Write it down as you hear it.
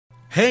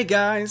Hey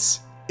guys,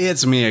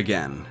 it's me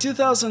again.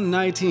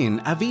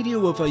 2019, a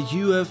video of a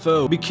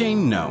UFO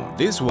became known.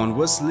 This one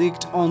was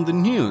leaked on the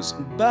news,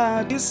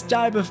 but this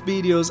type of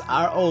videos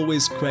are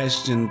always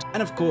questioned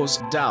and of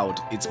course doubt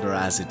its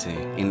veracity.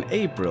 In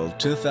April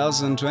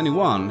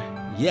 2021,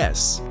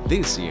 yes,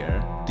 this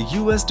year, the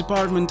US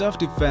Department of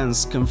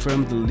Defense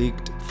confirmed the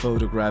leaked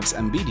photographs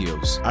and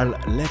videos are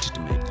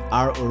legitimate,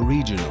 are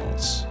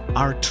originals,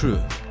 are true.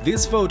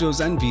 These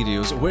photos and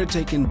videos were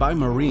taken by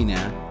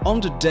Marina on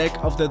the deck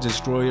of the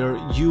destroyer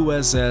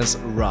USS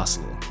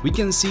Russell. We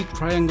can see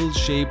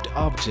triangle-shaped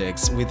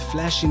objects with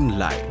flashing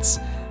lights.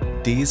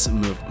 These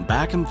move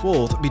back and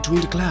forth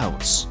between the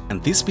clouds.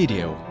 And this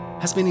video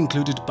has been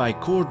included by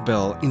Court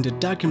Bell in the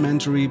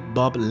documentary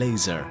Bob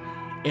Lazar,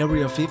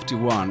 Area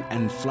 51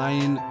 and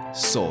Flying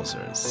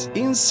Saucers.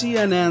 In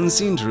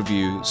CNN's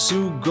interview,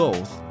 Sue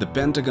Goth, the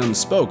Pentagon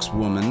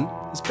spokeswoman,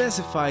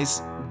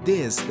 specifies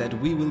this that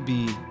we will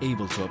be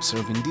able to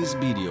observe in this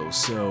video,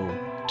 so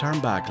turn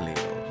back a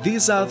little.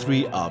 These are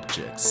three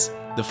objects.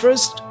 The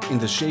first in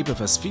the shape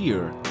of a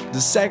sphere,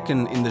 the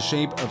second in the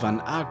shape of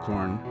an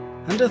acorn,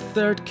 and the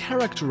third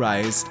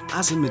characterized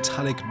as a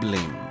metallic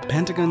blimp.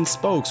 Pentagon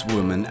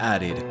spokeswoman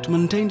added, to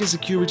maintain the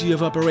security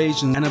of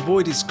operations and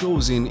avoid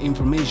disclosing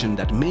information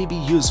that may be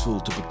useful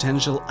to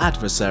potential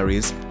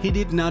adversaries, he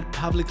did not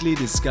publicly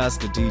discuss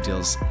the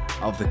details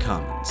of the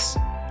comments.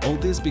 All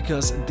this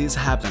because this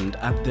happened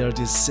at their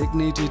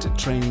designated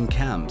training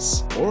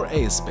camps or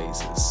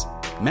airspaces.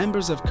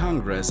 Members of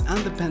Congress and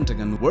the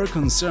Pentagon were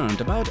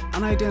concerned about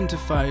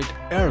unidentified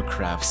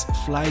aircrafts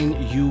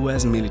flying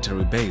US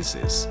military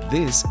bases.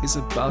 This is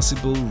a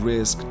possible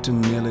risk to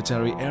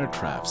military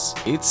aircrafts.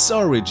 Its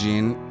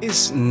origin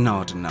is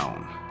not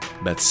known,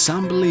 but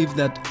some believe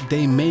that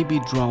they may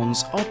be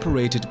drones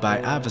operated by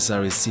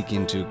adversaries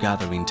seeking to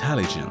gather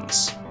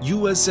intelligence.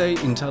 USA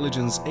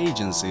intelligence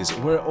agencies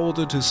were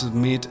ordered to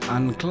submit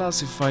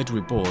unclassified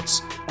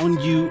reports on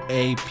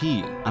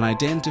UAP,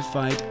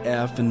 unidentified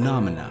air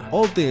phenomena,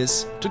 all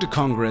this to the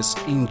Congress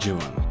in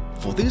June.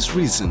 For this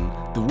reason,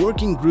 the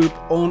Working Group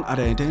on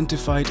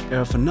Unidentified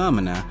Air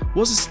Phenomena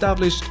was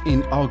established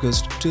in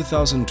August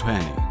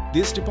 2020.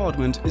 This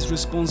department is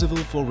responsible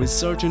for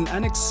researching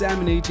and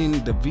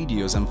examining the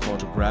videos and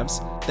photographs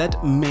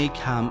that may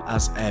come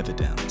as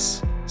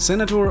evidence.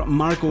 Senator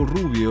Marco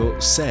Rubio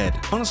said,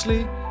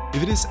 honestly,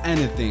 if it is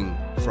anything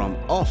from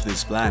off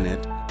this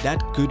planet,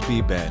 that could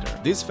be better.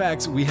 These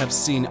facts we have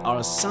seen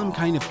are some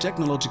kind of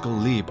technological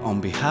leap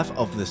on behalf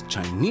of the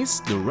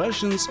Chinese, the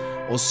Russians,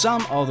 or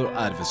some other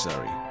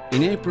adversary.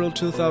 In April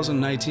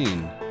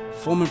 2019,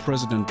 former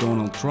President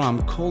Donald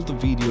Trump called the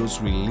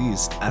videos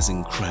released as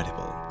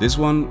incredible. This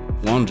one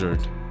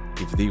wondered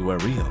if they were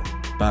real.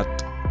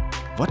 But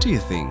what do you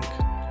think?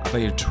 Are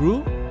they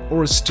true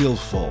or still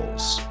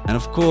false? And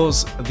of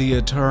course, the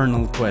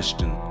eternal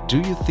question, do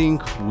you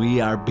think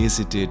we are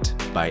visited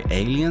by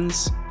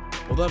aliens?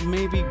 Or that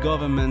maybe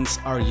governments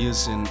are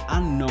using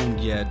unknown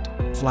yet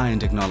flying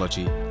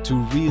technology to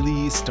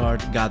really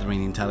start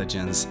gathering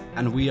intelligence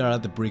and we are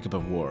at the brink of a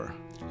war?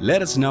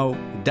 Let us know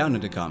down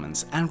in the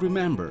comments, and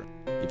remember,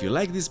 if you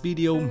like this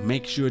video,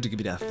 make sure to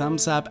give it a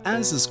thumbs up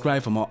and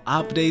subscribe for more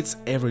updates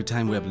every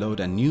time we upload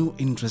a new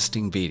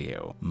interesting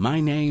video. My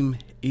name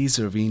is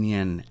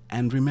Cervi,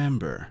 and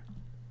remember,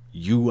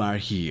 you are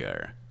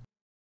here.